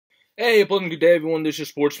Hey, pleasant good day, everyone. This is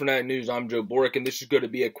Sports Fanatic News. I'm Joe Boric, and this is going to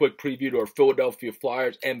be a quick preview to our Philadelphia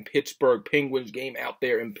Flyers and Pittsburgh Penguins game out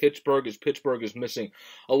there in Pittsburgh, as Pittsburgh is missing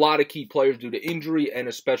a lot of key players due to injury and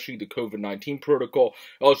especially the COVID-19 protocol.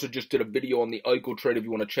 I also just did a video on the Eichel trade. If you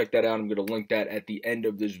want to check that out, I'm going to link that at the end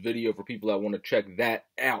of this video for people that want to check that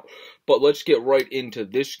out. But let's get right into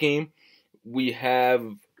this game. We have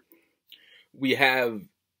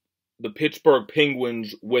the Pittsburgh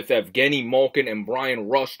Penguins with Evgeny Malkin and Brian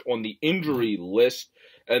Rust on the injury list.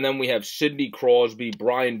 And then we have Sidney Crosby,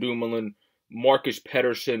 Brian Dumoulin, Marcus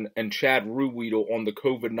Pettersson, and Chad Ruhwedel on the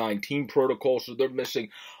COVID-19 protocol. So they're missing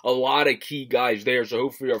a lot of key guys there. So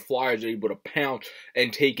hopefully our Flyers are able to pounce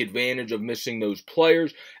and take advantage of missing those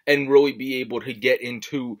players and really be able to get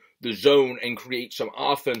into the zone and create some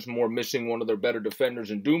offense, more missing one of their better defenders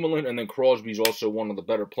in Dumoulin. And then Crosby's also one of the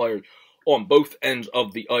better players on both ends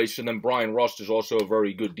of the ice, and then Brian Rust is also a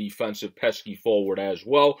very good defensive, pesky forward as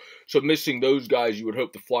well. So missing those guys, you would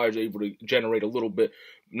hope the Flyers are able to generate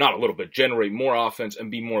generate more offense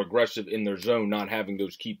and be more aggressive in their zone, not having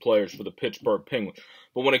those key players for the Pittsburgh Penguins.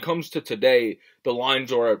 But when it comes to today, the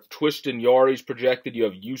lines are Twiston Yarry's projected. You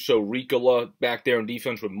have Juuso Riikola back there in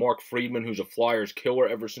defense with Mark Friedman, who's a Flyers killer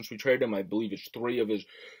ever since we traded him. I believe it's 3 of his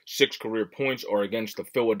 6 career points are against the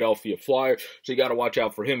Philadelphia Flyers. So you got to watch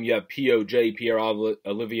out for him. You have POJ,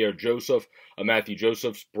 Pierre-Olivier Joseph, Matthew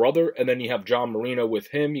Joseph's brother. And then you have John Marino with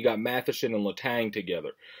him. You got Matheson and Letang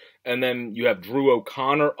together. And then you have Drew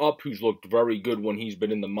O'Connor up, who's looked very good when he's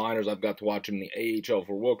been in the minors. I've got to watch him in the AHL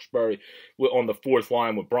for Wilkes-Barre. On the 4th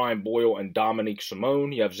line with Brian Boyle and Dominique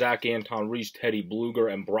Simone. You have Zach Anton Reese, Teddy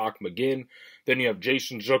Bluger, and Brock McGinn. Then you have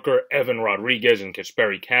Jason Zucker, Evan Rodriguez, and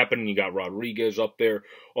Kasperi Kapanen. You got Rodriguez up there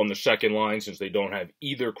on the 2nd line since they don't have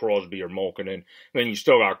either Crosby or Malkin in. Then you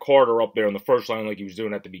still got Carter up there on the 1st line like he was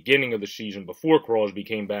doing at the beginning of the season before Crosby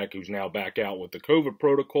came back, who's now back out with the COVID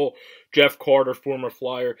protocol. Jeff Carter, former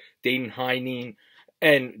Flyer, Dayton Heinen,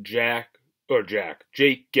 and Jake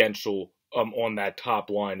Gensel on that top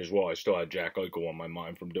line as well. I still had Jack Eichel on my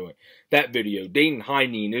mind from doing that video. Dayton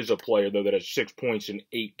Heinen is a player, though, that has 6 points in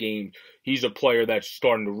 8 games. He's a player that's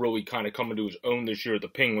starting to really kind of come into his own this year at the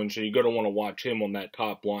Penguins, so you're going to want to watch him on that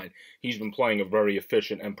top line. He's been playing a very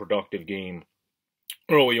efficient and productive game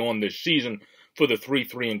early on this season for the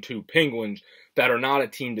 3-3-2 Penguins that are not a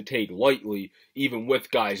team to take lightly, even with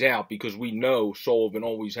guys out, because we know Sullivan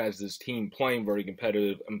always has this team playing very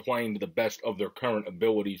competitive and playing to the best of their current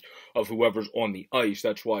abilities of whoever's on the ice.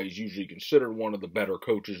 That's why he's usually considered one of the better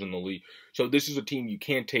coaches in the league. So this is a team you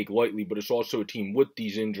can't take lightly, but it's also a team with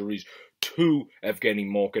these injuries to Evgeny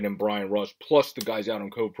Malkin and Brian Rust, plus the guys out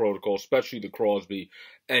on COVID protocol, especially the Crosby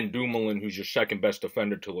and Dumoulin, who's your second best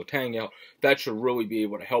defender to Letang out. That should really be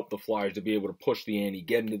able to help the Flyers to be able to push the ante,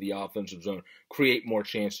 get into the offensive zone, create more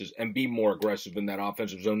chances, and be more aggressive in that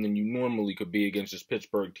offensive zone than you normally could be against this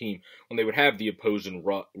Pittsburgh team when they would have the opposing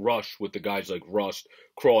rush with the guys like Rust,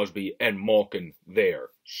 Crosby, and Malkin there.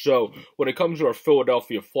 So when it comes to our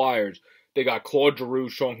Philadelphia Flyers, they got Claude Giroux,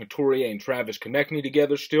 Sean Couturier, and Travis Konechny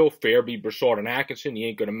together still. Fairby, Brassard, and Atkinson. You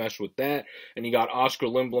ain't going to mess with that. And you got Oscar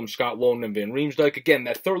Lindblom, Scott Lohn, and Van Riemsdyk. Again,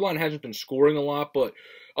 that third line hasn't been scoring a lot, but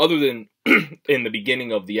other than in the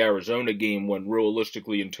beginning of the Arizona game when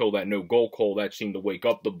realistically until that no-goal call, that seemed to wake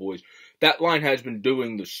up the boys, that line has been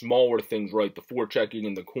doing the smaller things right, the forechecking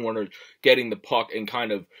in the corners, getting the puck, and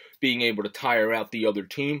kind of being able to tire out the other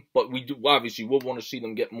team. But we do obviously will want to see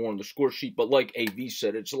them get more on the score sheet. But like AV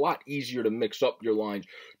said, it's a lot easier to mix up your lines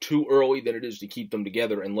too early than it is to keep them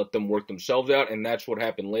together and let them work themselves out. And that's what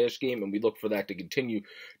happened last game, and we look for that to continue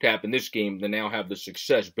to happen this game. They now have the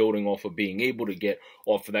success building off of being able to get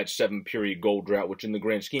off of that 7-period goal drought, which in the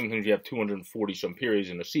grand scheme of things, you have 240-some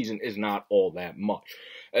periods in a season, is not all that much.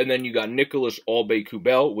 And then you got Nicholas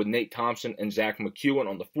Aube-Kubel with Nate Thompson and Zach McEwen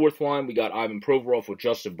on the 4th line. We got Ivan Provorov with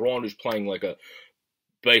Justin Braun, who's playing like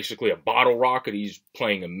basically a bottle rocket. He's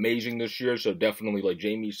playing amazing this year, so definitely, like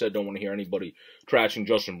Jamie said, don't want to hear anybody trashing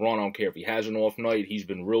Justin Braun. I don't care if he has an off night. He's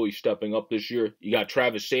been really stepping up this year. You got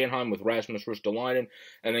Travis Sanheim with Rasmus Ristolainen,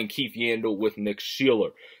 and then Keith Yandel with Nick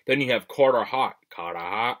Seeler. Then you have Carter Hart. Carter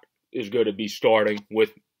Hart is going to be starting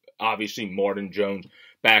with, obviously, Martin Jones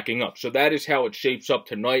backing up. So that is how it shapes up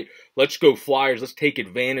tonight. Let's go Flyers. Let's take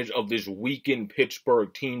advantage of this weakened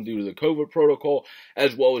Pittsburgh team due to the COVID protocol,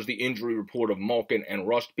 as well as the injury report of Malkin and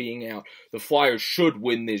Rust being out. The Flyers should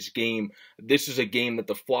win this game. This is a game that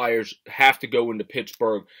the Flyers have to go into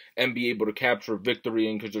Pittsburgh and be able to capture a victory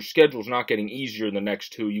in, because their schedule's not getting easier in the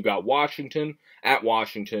next 2. You got Washington at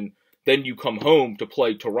Washington. Then you come home to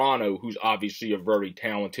play Toronto, who's obviously a very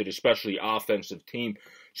talented, especially offensive team.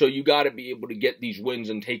 So you got to be able to get these wins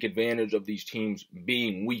and take advantage of these teams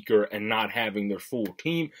being weaker and not having their full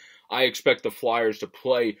team. I expect the Flyers to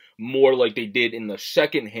play more like they did in the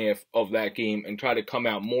second half of that game and try to come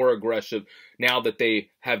out more aggressive now that they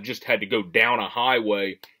have just had to go down a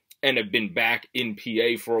highway and have been back in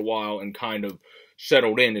PA for a while and kind of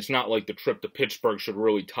settled in. It's not like the trip to Pittsburgh should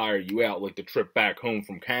really tire you out like the trip back home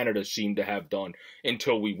from Canada seemed to have done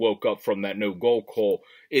until we woke up from that no-goal call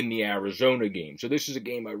in the Arizona game. So this is a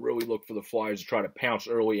game I really look for the Flyers to try to pounce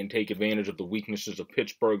early and take advantage of the weaknesses of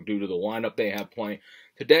Pittsburgh due to the lineup they have playing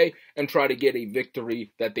today and try to get a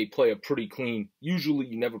victory that they play a pretty clean. Usually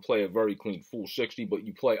you never play a very clean full 60, but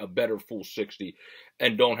you play a better full 60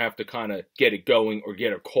 and don't have to kind of get it going or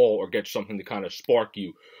get a call or get something to kind of spark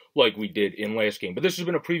you like we did in last game. But this has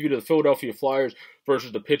been a preview to the Philadelphia Flyers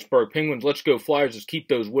versus the Pittsburgh Penguins. Let's go Flyers. Let's keep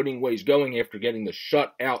those winning ways going after getting the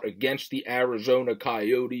shutout against the Arizona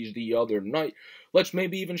Coyotes the other night. Let's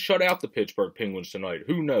maybe even shut out the Pittsburgh Penguins tonight.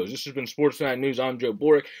 Who knows? This has been Sports Tonight News. I'm Joe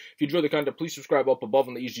Boric. If you enjoy the content, please subscribe up above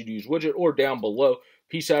on the easy-to-use widget or down below.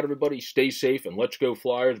 Peace out, everybody. Stay safe, and let's go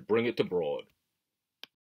Flyers. Bring it to Broad.